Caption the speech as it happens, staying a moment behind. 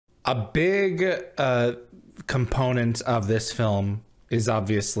A big component of this film is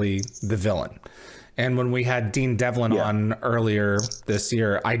obviously the villain. And when we had Dean Devlin on earlier this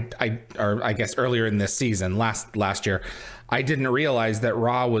year, or I guess earlier in this season, last year, I didn't realize that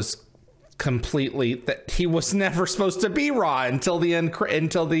Ra was completely, that he was never supposed to be Ra until the end,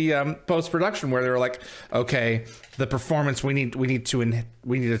 until the post-production, where they were like, okay, the performance, we need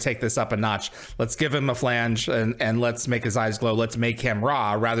to take this up a notch. Let's give him a flange and let's make his eyes glow. Let's make him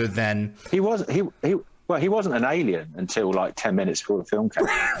Ra rather than Well, he wasn't an alien until like 10 minutes before the film came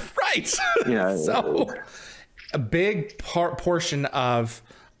out. Right. You know, so a big portion of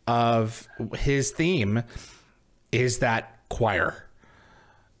his theme is that choir.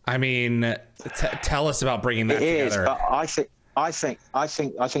 I mean, tell us about bringing that together. It is, but I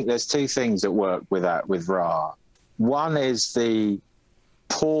think there's two things that work with that, with Ra. One is the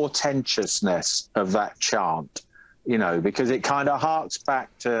portentousness of that chant, you know, because it kind of harks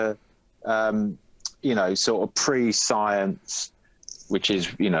back to you know, sort of pre-science, which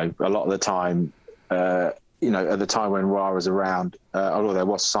is, you know, a lot of the time, you know, at the time when Ra was around, although there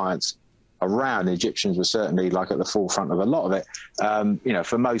was science around, the Egyptians were certainly like at the forefront of a lot of it. You know,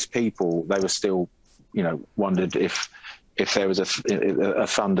 for most people, they were still, you know, wondered if there was a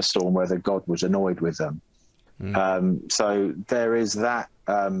thunderstorm where the god was annoyed with them. So there is that,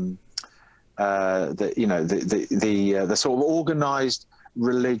 you know, the sort of organized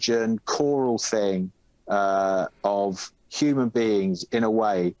religion, choral thing of human beings in a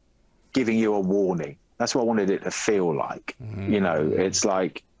way giving you a warning. That's what I wanted it to feel like. You know, it's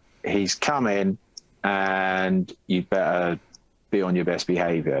like he's coming and you better be on your best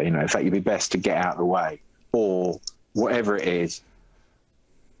behavior. You know, in fact, you'd be best to get out of the way, or whatever it is,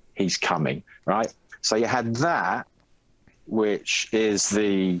 he's coming, right? So you had that, which is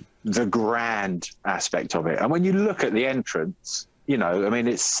the grand aspect of it. And when you look at the entrance, you know, I mean,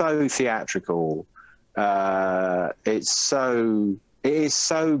 it's so theatrical. It is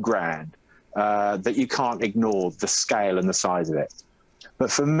so grand that you can't ignore the scale and the size of it. But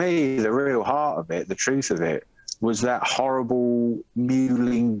for me, the real heart of it, the truth of it, was that horrible,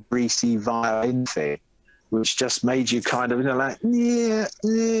 mewling, greasy violin thing, which just made you kind of, you know, like, yeah.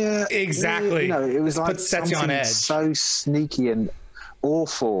 Exactly. You know, it was like sets you on edge. So sneaky and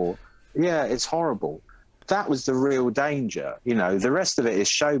awful. Yeah, it's horrible. That was the real danger. You know, the rest of it is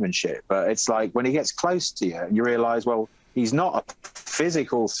showmanship, but it's like when he gets close to you and you realize, well, he's not a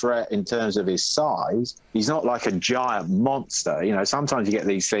physical threat in terms of his size. He's not like a giant monster. You know, sometimes you get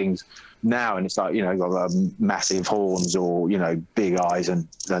these things now and it's like, you know, got massive horns or, you know, big eyes and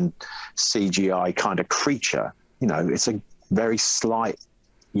CGI kind of creature. You know, it's a very slight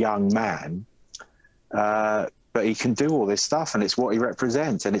young man. But he can do all this stuff, and it's what he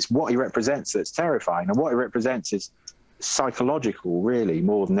represents, and it's what he represents that's terrifying, and what he represents is psychological, really,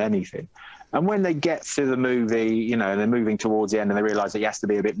 more than anything. And when they get through the movie, you know, and they're moving towards the end and they realize that he has to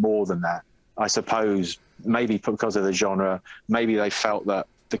be a bit more than that, I suppose, maybe because of the genre, maybe they felt that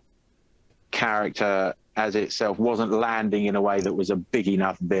the character as itself wasn't landing in a way that was a big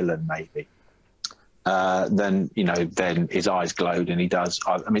enough villain, maybe. Then, you know, then his eyes glowed and he does.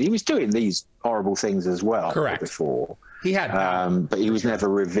 I mean, he was doing these horrible things as well. Correct. Before. He had but he was never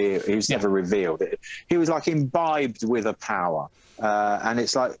revealed. He was never revealed. He was like imbibed with a power. And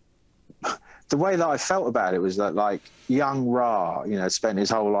it's like, the way that I felt about it was that, like, young Ra, you know, spent his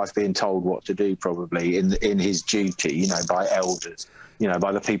whole life being told what to do, probably in his duty, you know, by elders, you know,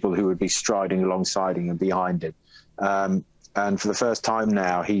 by the people who would be striding alongside him and behind him. And for the first time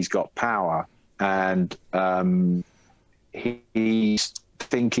now, he's got power. And he's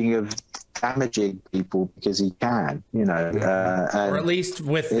thinking of damaging people because he can, you know. Or at least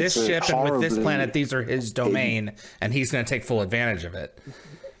with this ship and with this planet, these are his domain, and he's going to take full advantage of it.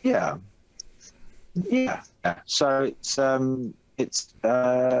 Yeah. So it's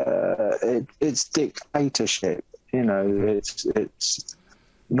dictatorship, you know. It's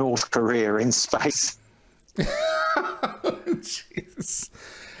North Korea in space. Jeez.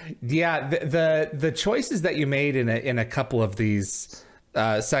 Yeah, the choices that you made in a couple of these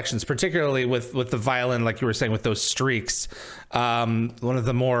sections, particularly with the violin, like you were saying, with those streaks, one of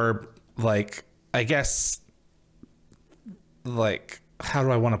the more, like, I guess, like, how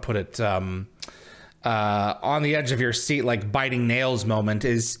do I want to put it, on the edge of your seat, like biting nails moment,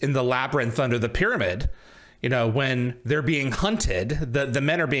 is in the labyrinth under the pyramid. You know, when they're being hunted, the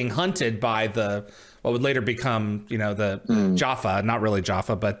men are being hunted by what would later become, you know, the Jaffa, not really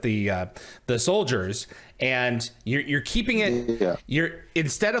Jaffa, but the soldiers, and you're keeping it. You're,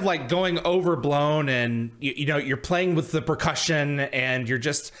 instead of like going overblown, and you know, you're playing with the percussion, and you're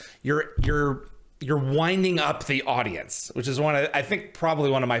you're winding up the audience, which is I think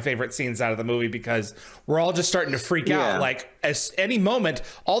probably one of my favorite scenes out of the movie, because we're all just starting to freak out. Like, at any moment,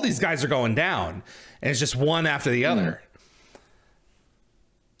 all these guys are going down, and it's just one after the other.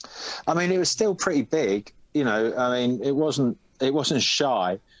 I mean, it was still pretty big, you know. I mean, it wasn't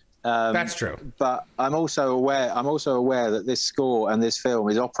shy. That's true. But I'm also aware that this score and this film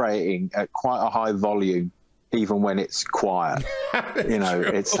is operating at quite a high volume, even when it's quiet. You know,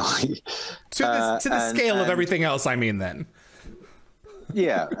 true. It's like to the scale of everything else. I mean, then.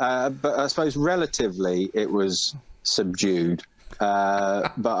 Yeah, but I suppose relatively it was subdued.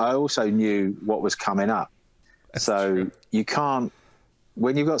 But I also knew what was coming up. That's so true. You can't,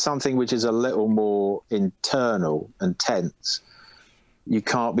 when you've got something which is a little more internal and tense, you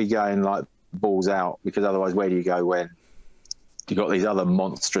can't be going like balls out, because otherwise where do you go when you got these other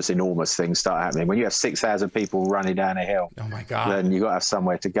monstrous, enormous things start happening? When you have 6,000 people running down a hill, oh my God, then you got to have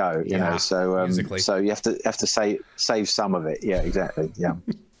somewhere to go, you know. So so you have to save some of it. Yeah, exactly. Yeah.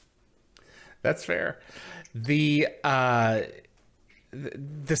 That's fair. The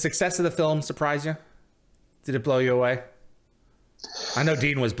success of the film surprised you? Did it blow you away? I know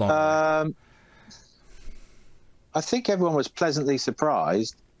Dean was blown away. I think everyone was pleasantly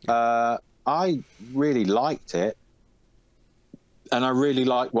surprised. I really liked it, and I really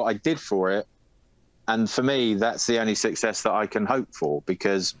liked what I did for it. And for me, that's the only success that I can hope for,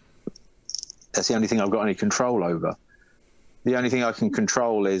 because that's the only thing I've got any control over. The only thing I can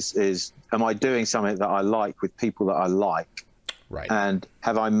control is am I doing something that I like with people that I like? Right. And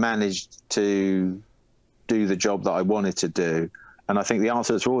have I managed to do the job that I wanted to do? And I think the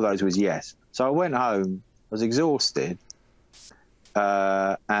answer to all those was yes. So I went home, I was exhausted,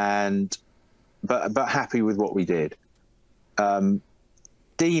 but happy with what we did.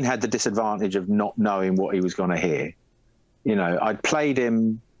 Dean had the disadvantage of not knowing what he was going to hear. You know, I'd played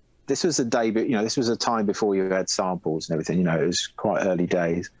him. This was a day, but you know, this was a time before you had samples and everything. You know, it was quite early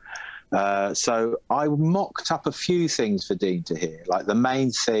days. So I mocked up a few things for Dean to hear, like the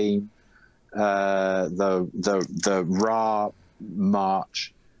main theme, the Ra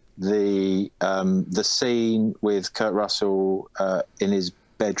march, the scene with Kurt Russell in his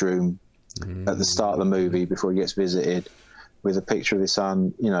bedroom at the start of the movie before he gets visited with a picture of his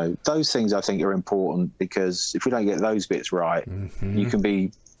son. You know, those things I think are important, because if we don't get those bits right, you can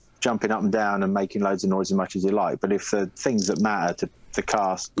be jumping up and down and making loads of noise as much as you like, but if the things that matter to the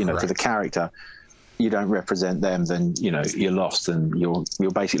cast, you know, to the character, you don't represent them, then you know you're lost, and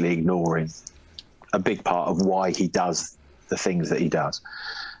you're basically ignoring a big part of why he does the things that he does.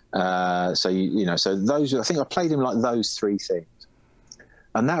 So you know, so those, I think I played him like those three things,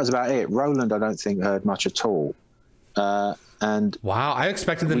 and that was about it. Roland, I don't think heard much at all. And wow, I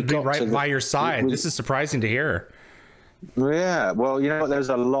expected them to be right by your side. This is surprising to hear. Yeah, well, you know what, there's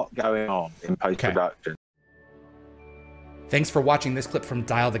a lot going on in post-production. Thanks for watching this clip from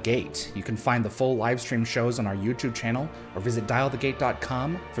Dial the Gate. You can find the full live stream shows on our YouTube channel, or visit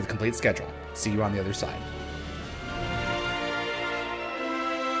dialthegate.com for the complete schedule. See you on the other side.